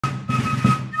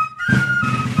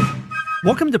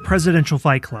Welcome to Presidential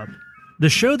Fight Club, the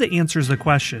show that answers the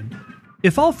question,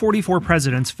 if all 44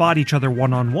 presidents fought each other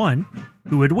one-on-one,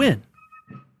 who would win?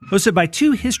 Hosted by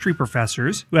two history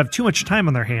professors who have too much time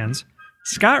on their hands,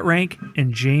 Scott Rank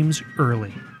and James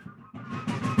Early.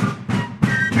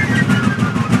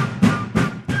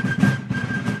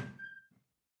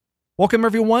 Welcome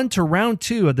everyone to round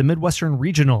 2 of the Midwestern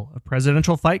Regional of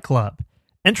Presidential Fight Club.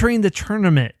 Entering the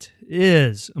tournament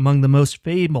is among the most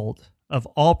fabled of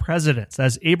all presidents.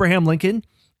 That's Abraham Lincoln,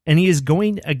 and he is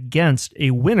going against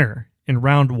a winner in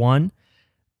round 1,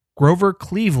 Grover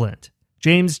Cleveland.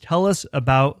 James, tell us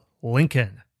about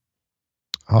Lincoln.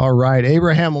 All right,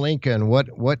 Abraham Lincoln. What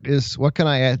can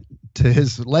I add to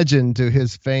his legend, to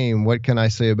his fame? What can I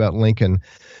say about Lincoln?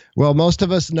 Well, most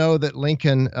of us know that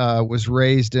Lincoln was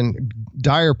raised in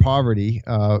dire poverty,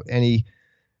 and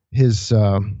his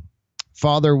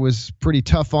father was pretty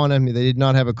tough on him. They did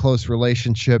not have a close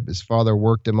relationship. His father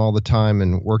worked him all the time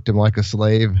and worked him like a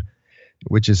slave,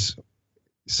 which is,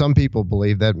 some people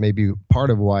believe that may be part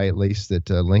of why, at least, that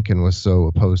Lincoln was so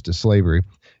opposed to slavery.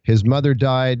 His mother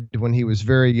died when he was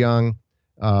very young.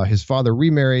 His father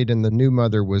remarried, and the new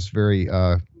mother was very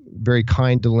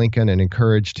kind to Lincoln and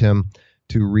encouraged him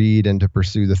to read and to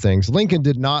pursue the things. Lincoln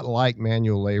did not like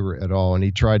manual labor at all, and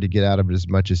he tried to get out of it as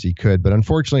much as he could. But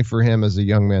unfortunately for him as a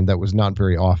young man, that was not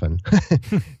very often.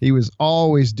 He was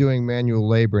always doing manual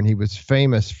labor, and he was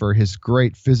famous for his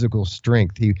great physical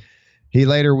strength. He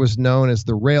later was known as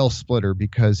the rail splitter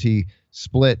because he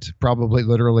split probably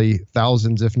literally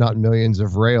thousands, if not millions,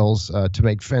 of rails to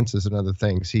make fences and other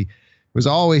things. He was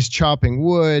always chopping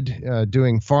wood,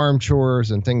 doing farm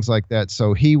chores and things like that.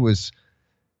 So he was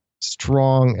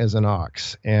strong as an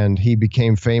ox, and he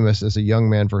became famous as a young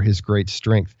man for his great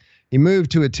strength. He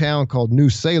moved to a town called New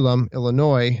Salem,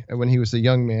 Illinois, when he was a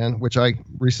young man, which I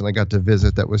recently got to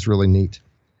visit. That was really neat.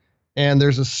 And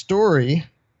there's a story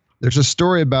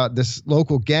about this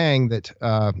local gang that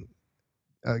a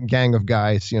gang of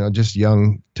guys, just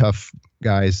young, tough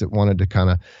guys that wanted to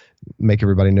kind of make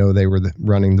everybody know they were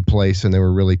running the place, and they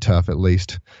were really tough, at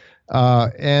least.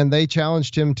 And they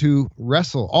challenged him to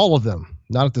wrestle, all of them,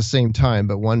 not at the same time,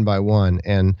 but one by one.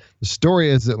 And the story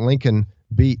is that Lincoln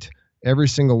beat every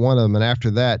single one of them. And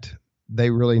after that, they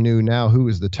really knew now who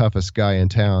was the toughest guy in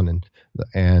town.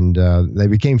 And they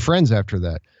became friends after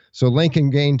that. So Lincoln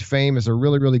gained fame as a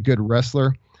really, really good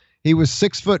wrestler. He was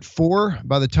 6'4"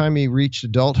 by the time he reached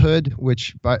adulthood,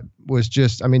 which was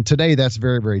just, today that's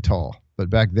very, very tall. But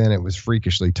back then it was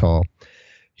freakishly tall.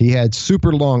 He had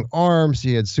super long arms.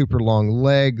 He had super long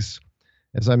legs.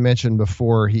 As I mentioned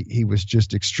before, he was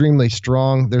just extremely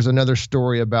strong. There's another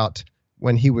story about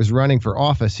when he was running for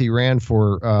office. He ran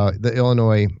for the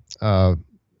Illinois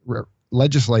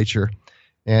legislature,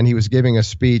 and he was giving a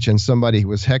speech, and somebody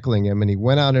was heckling him, and he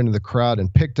went out into the crowd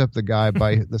and picked up the guy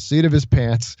by the seat of his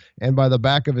pants and by the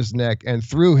back of his neck and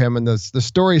threw him. And the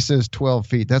story says 12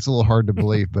 feet. That's a little hard to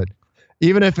believe, but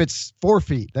even if it's 4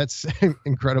 feet, that's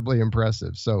incredibly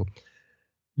impressive. So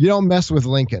you don't mess with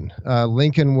Lincoln.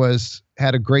 Lincoln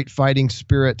had a great fighting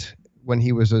spirit. When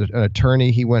he was an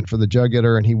attorney, he went for the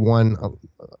jugular and he won.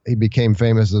 He became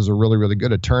famous as a really, really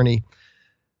good attorney.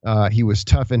 He was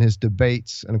tough in his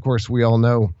debates. And of course, we all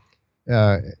know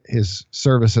his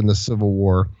service in the Civil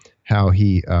War, how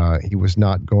he was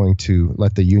not going to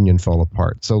let the Union fall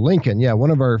apart. So Lincoln, one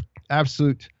of our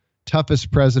absolute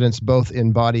toughest presidents, both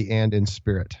in body and in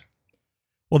spirit.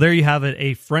 Well, there you have it,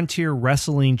 a frontier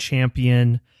wrestling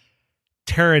champion,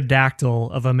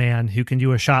 pterodactyl of a man who can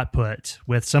do a shot put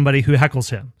with somebody who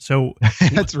heckles him. So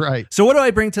that's right. So what do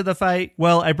I bring to the fight?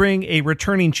 Well, I bring a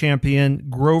returning champion,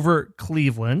 Grover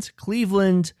Cleveland.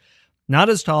 Cleveland, not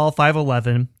as tall,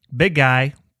 5'11", big guy,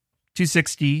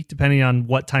 260, depending on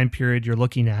what time period you're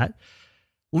looking at.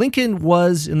 Lincoln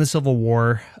was in the Civil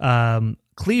War.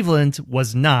 Cleveland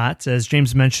was not. As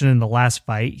James mentioned in the last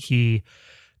fight, he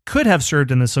could have served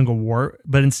in the Civil War,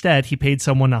 but instead he paid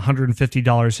someone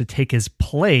 $150 to take his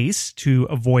place to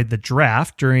avoid the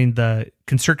draft during the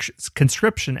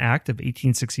Conscription Act of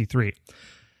 1863.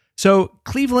 So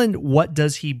Cleveland, what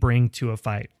does he bring to a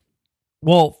fight?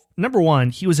 Well, number one,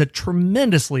 he was a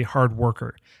tremendously hard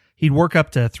worker. He'd work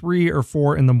up to 3 or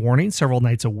 4 in the morning, several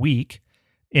nights a week.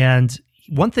 And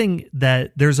one thing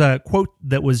that there's a quote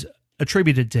that was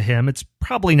attributed to him, it's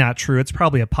probably not true. It's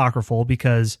probably apocryphal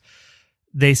because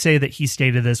they say that he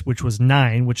stated this, which was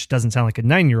 9, which doesn't sound like a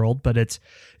 9-year-old, but it's,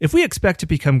 if we expect to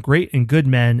become great and good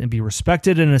men and be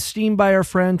respected and esteemed by our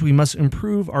friend, we must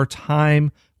improve our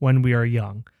time when we are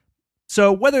young.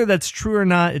 So whether that's true or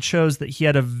not, it shows that he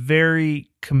had a very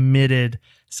committed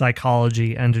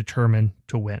psychology and determined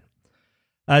to win.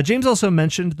 James also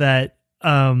mentioned that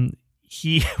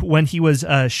when he was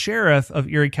a sheriff of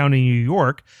Erie County, New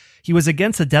York, he was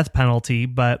against the death penalty,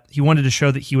 but he wanted to show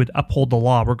that he would uphold the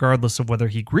law regardless of whether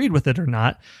he agreed with it or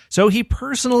not. So he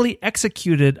personally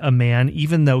executed a man,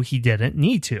 even though he didn't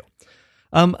need to.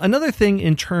 Another thing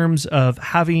in terms of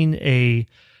having a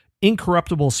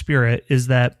incorruptible spirit is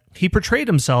that he portrayed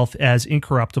himself as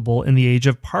incorruptible in the age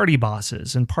of party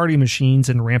bosses and party machines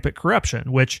and rampant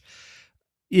corruption, which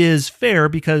is fair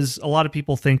because a lot of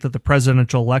people think that the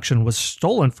presidential election was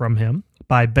stolen from him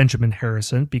by Benjamin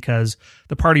Harrison because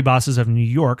the party bosses of New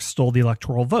York stole the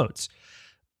electoral votes.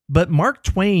 But Mark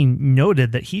Twain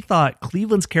noted that he thought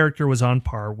Cleveland's character was on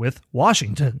par with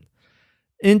Washington.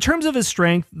 In terms of his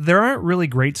strength, there aren't really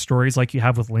great stories like you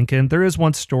have with Lincoln. There is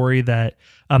one story that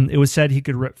it was said he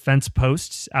could rip fence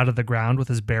posts out of the ground with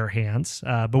his bare hands,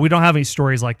 but we don't have any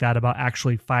stories like that about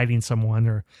actually fighting someone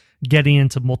or getting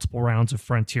into multiple rounds of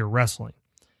frontier wrestling.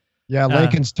 Yeah,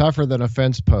 Lincoln's tougher than a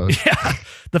fence post. Yeah,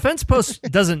 the fence post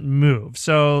doesn't move,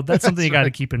 so that's something you got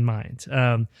to keep in mind.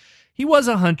 He was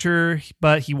a hunter,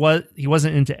 but he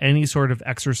wasn't into any sort of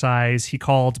exercise. He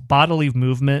called bodily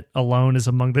movement alone is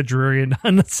among the dreary and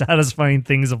unsatisfying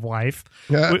things of life,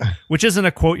 which isn't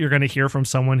a quote you're going to hear from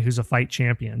someone who's a fight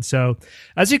champion. So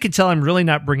as you can tell, I'm really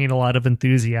not bringing a lot of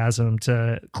enthusiasm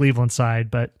to Cleveland side,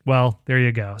 but well, there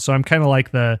you go. So I'm kind of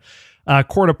like the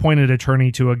court-appointed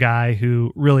attorney to a guy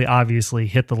who really obviously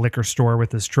hit the liquor store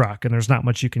with his truck, and there's not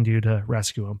much you can do to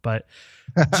rescue him. But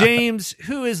James,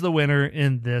 who is the winner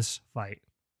in this fight?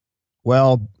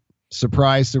 Well,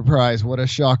 surprise, surprise. What a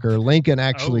shocker. Lincoln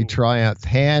actually triumphed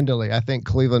handily. I think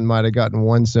Cleveland might have gotten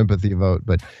one sympathy vote,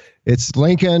 but it's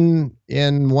Lincoln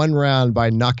in one round by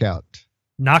knockout.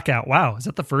 Knockout. Wow. Is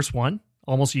that the first one?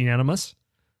 Almost unanimous?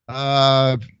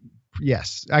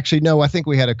 Yes. Actually, no, I think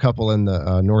we had a couple in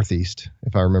the Northeast,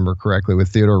 if I remember correctly, with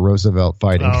Theodore Roosevelt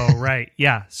fighting. Oh, right.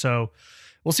 Yeah. So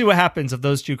we'll see what happens if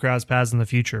those two crowds pass in the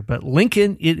future. But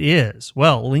Lincoln it is.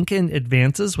 Well, Lincoln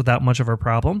advances without much of a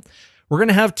problem. We're going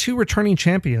to have two returning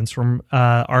champions from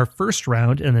our first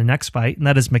round in the next fight, and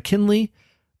that is McKinley.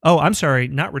 Oh, I'm sorry,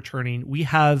 not returning. We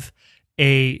have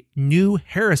a new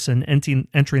Harrison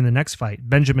entering the next fight.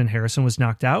 Benjamin Harrison was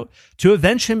knocked out. To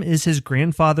avenge him is his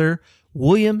grandfather,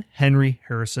 William Henry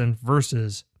Harrison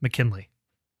versus McKinley.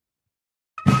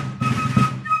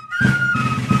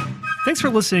 Thanks for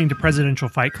listening to Presidential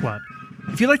Fight Club.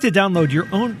 If you'd like to download your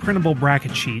own printable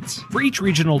bracket sheets for each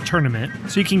regional tournament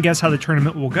so you can guess how the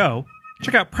tournament will go,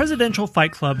 check out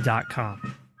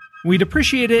presidentialfightclub.com. We'd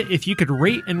appreciate it if you could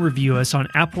rate and review us on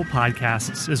Apple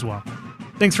Podcasts as well.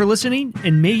 Thanks for listening,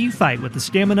 and may you fight with the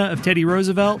stamina of Teddy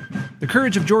Roosevelt, the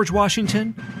courage of George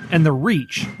Washington, and the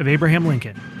reach of Abraham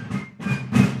Lincoln.